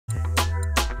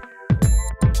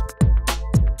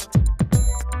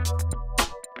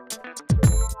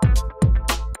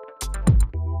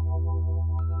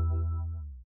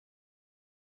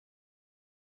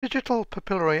Digital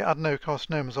papillary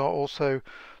adenocarcinomas are also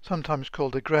sometimes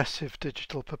called aggressive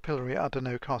digital papillary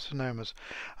adenocarcinomas,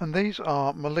 and these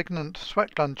are malignant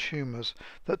sweat gland tumours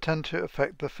that tend to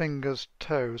affect the fingers,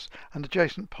 toes and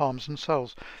adjacent palms and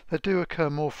soles. They do occur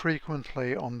more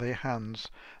frequently on the hands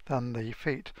than the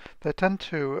feet. They tend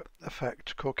to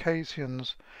affect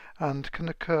Caucasians and can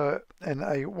occur in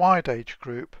a wide age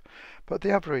group, but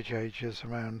the average age is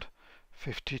around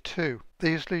 52.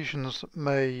 These lesions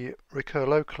may recur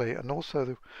locally and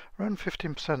also around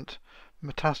 15%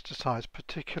 metastasise,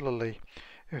 particularly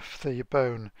if the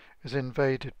bone is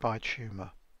invaded by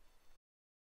tumour.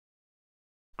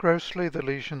 Grossly, the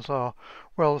lesions are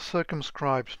well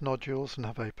circumscribed nodules and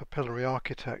have a papillary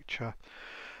architecture.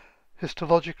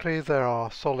 Histologically, there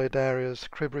are solid areas,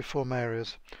 cribriform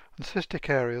areas and cystic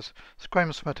areas.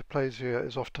 Squamous metaplasia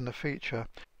is often a feature.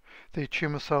 The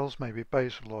tumour cells may be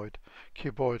basaloid,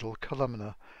 cuboidal,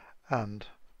 columnar and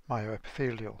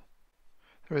myoepithelial.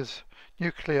 There is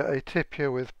nuclear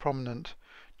atypia with prominent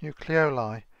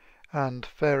nucleoli and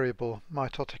variable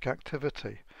mitotic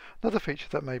activity. Another feature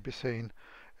that may be seen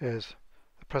is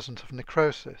the presence of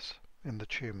necrosis in the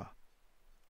tumour.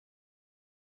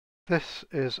 This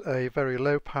is a very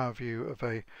low power view of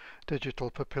a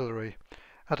digital papillary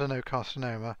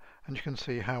adenocarcinoma, and you can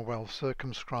see how well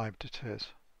circumscribed it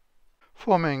is,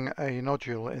 forming a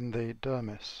nodule in the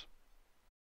dermis.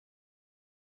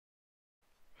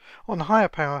 On higher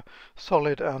power,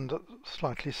 solid and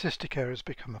slightly cystic areas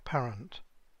become apparent.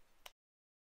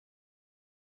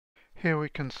 Here we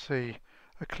can see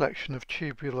a collection of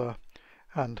tubular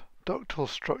and ductal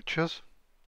structures.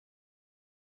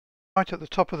 Right at the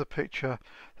top of the picture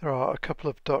there are a couple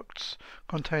of ducts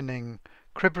containing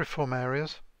cribriform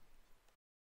areas,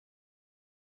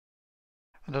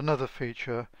 and another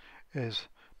feature is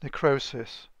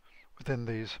necrosis within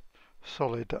these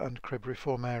solid and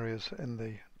cribriform areas in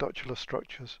the ductular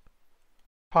structures.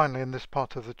 Finally, in this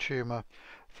part of the tumour,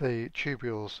 the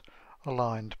tubules are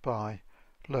lined by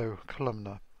low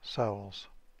columnar cells.